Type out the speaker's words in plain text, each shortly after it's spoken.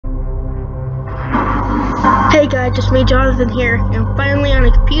Hey guys, just me, Jonathan here, and finally on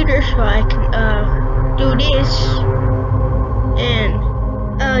a computer so I can do this. And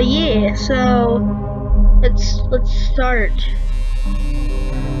yeah, so let's start.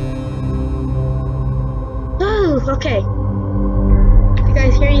 Oh, okay. If you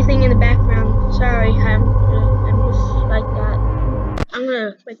guys hear anything in the background, sorry, I'm just like that. I'm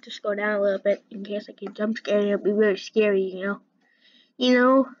gonna make this go down a little bit in case I get jump scared. It'll be really scary, you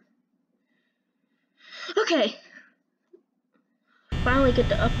know. Okay. Finally get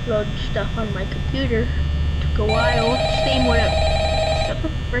to upload stuff on my computer. Took a while. Same with it. Shut the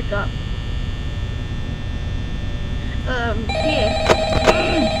frick up. Yeah.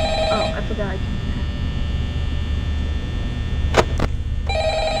 Oh, I forgot.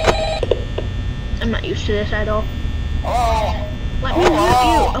 I'm not used to this at all. Let me mute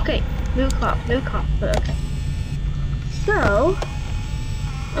you. Okay, mute cop. But okay. So,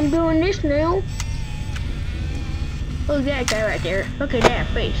 I'm doing this now. Look at that guy right there. Look at that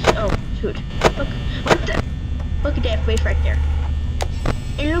face. Oh, shoot. Look at that face right there.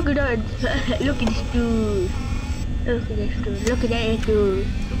 And look at that. Look at this dude. Look at this dude. Look at that dude.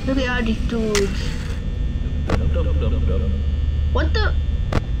 Look at all these dudes. What the?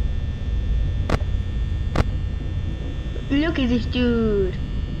 Look at this dude.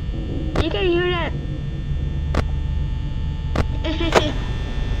 You can hear that?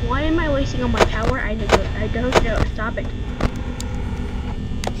 Why am I wasting all my power? I don't know. Stop it.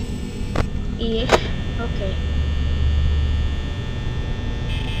 Ish. Okay.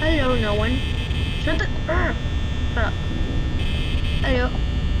 Hello, no one. Shut the. Shut up. Hello.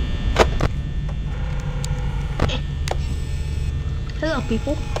 Hello,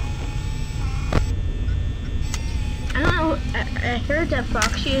 people. I don't know. I heard that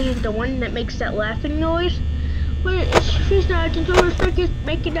Foxy is the one that makes that laughing noise. But she's not the door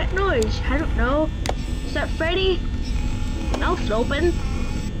making that noise. I don't know. Is that Freddy? Mouth's open.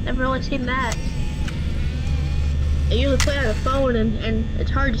 Never really seen that. I usually play on the phone and it's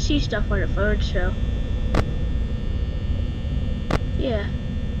hard to see stuff on the phone, so. Yeah.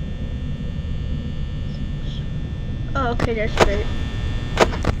 Oh, okay, that's great.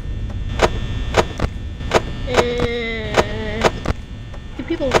 And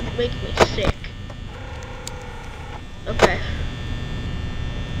people make me sick. Okay.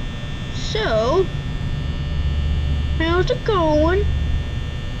 So, how's it going?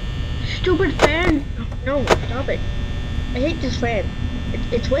 Stupid fan. No, stop it. I hate this fan.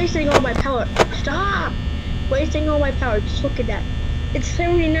 It's wasting all my power. Stop! Wasting all my power. Just look at that. It's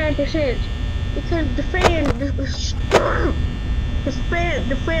 79% because the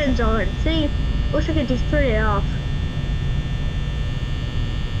fan's on. See? I wish I could just turn it off.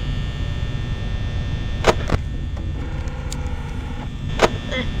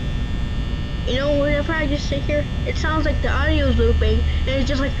 You know, whenever I just sit here, it sounds like the audio's looping, and it's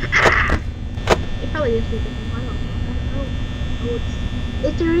just like, ah! It probably is looping. I don't know. Oh,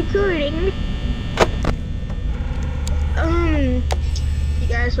 it's a recording. You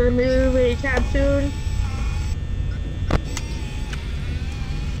guys want to move anytime soon?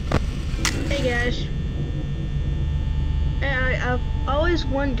 Hey guys. I've always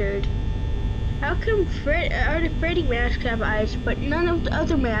wondered, how come the Freddy masks have eyes, but none of the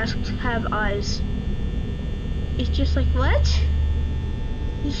other masks have eyes? It's just like, what?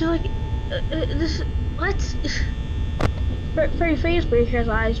 It's just like, what? Freddy Fazbear has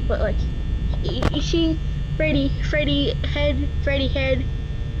eyes, but like, you see Freddy head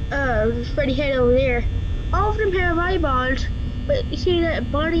over there. All of them have eyeballs, but you see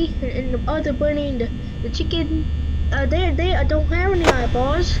that bunny and the other bunny and the chicken, they don't have any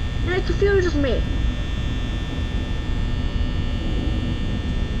eyeballs. And it confuses me.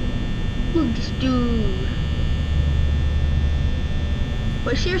 Look at this dude.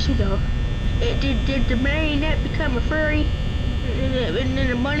 But seriously though, did the marionette become a furry? And then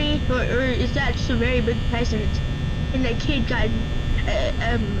the bunny, or is that just a very big present? And that kid got a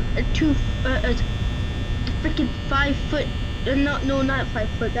freaking 5 foot. No, not 5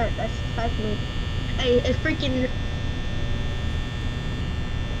 foot. That's 5 feet. A freaking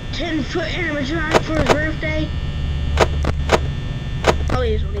 10-foot animatronic for his birthday.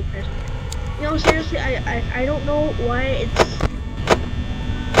 Probably his only present. You know, seriously, I don't know why it's.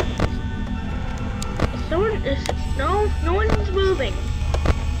 No one's moving.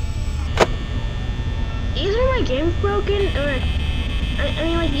 Either my game's broken, or I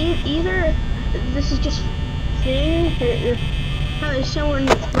mean, like either this is just thing. Probably someone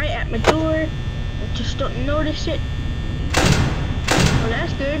right at my door. I just don't notice it. Oh,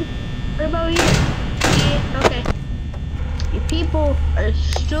 that's good. What about you? Yeah, okay. You people are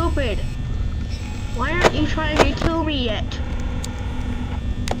stupid. Why aren't you trying to kill me yet?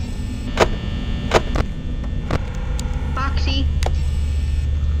 Foxy.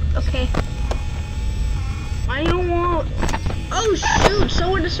 Okay. I don't want... Oh shoot,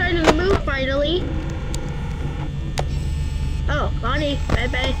 someone decided to move finally. Oh, Bonnie,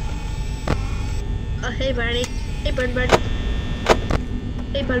 bye-bye. Oh, hey, Bonnie. Hey, Bun Bun.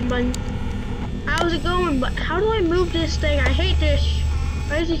 Hey, Bun Bun. How's it going? But how do I move this thing? I hate this.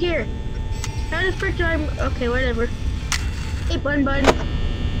 Why is it here? How the frick do I... Okay, whatever. Hey, Bun Bun.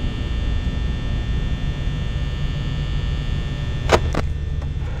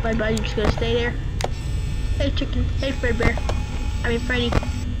 Bun Bun, you just gonna stay there? Hey, chicken. Hey, Freddy. Hey,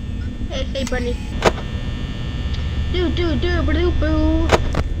 Bunny. Boo.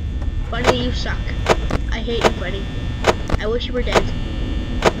 Bunny, you suck. I hate you, Bunny. I wish you were dead.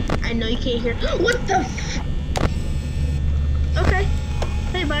 I know you can't hear. What the f... Okay.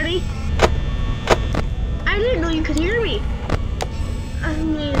 Hey, Bunny. I didn't know you could hear me. I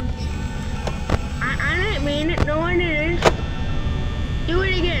mean... I didn't mean it. No, I didn't. Do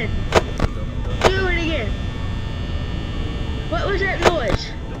it again. Do it again. What was that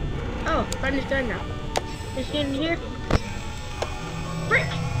noise? Oh, Bunny's done now. Is he in here? Frick!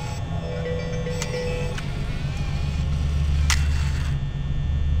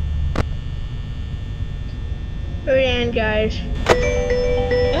 We're in, guys.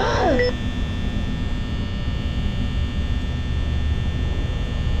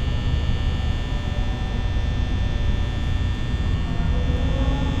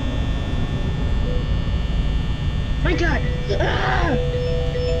 My God!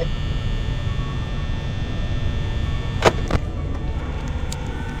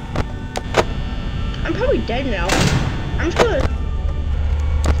 I'm probably dead now. I'm just gonna...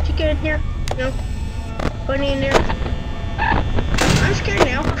 Chicken in here? No. Bunny in there? I'm scared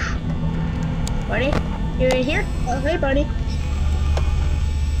now. Bunny, you in here? Oh, hey, Bunny.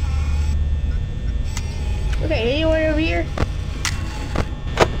 Okay, anyone over here?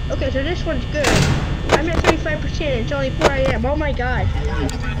 Okay, so this one's good. I'm at 35%. It's only 4 AM. Oh my God.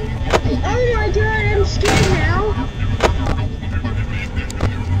 Oh my God, I'm scared now.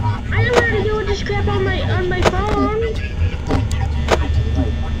 I don't know how to deal with this crap on my phone.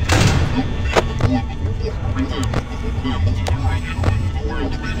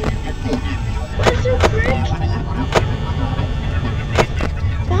 What the frick?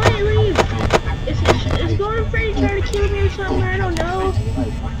 Why leave? Is Golden Freddy trying to kill me or something? I don't know.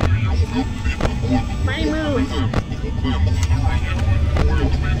 Bonnie, move.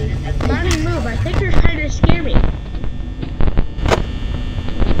 Bonnie, move. I think they're trying to scare me.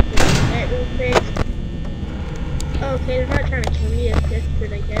 That real quick. Okay, they're not trying to kill me. That's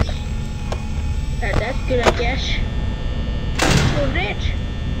good, I guess. That's good, I guess. Move that.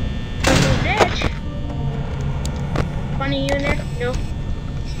 Move that. Bonnie, you in there? No.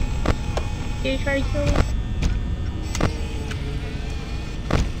 Did you try to kill me?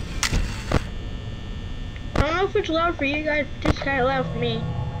 I don't know if it's loud for you guys, but it's kind of loud for me.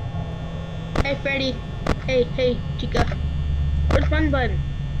 Hey, Freddy. Hey, Chica. Where's Bun Bun?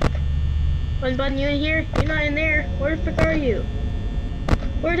 Bun Bun, you in here? You're not in there. Where the frick are you?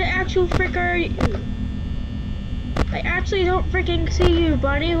 Where the actual frick are you? I actually don't freaking see you,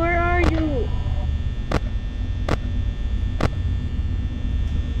 Bunny. Where are you?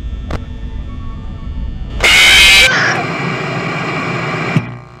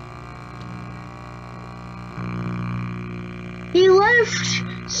 He left,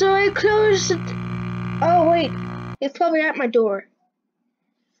 so I closed it. Oh wait, it's probably at my door.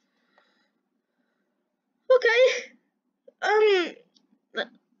 Okay,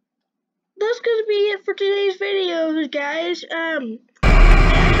 that's gonna be it for today's videos, guys. I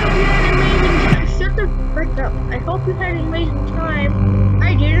hope you had an amazing time. Shut the frick up. I hope you had an amazing time.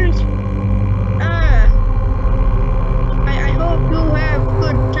 I didn't.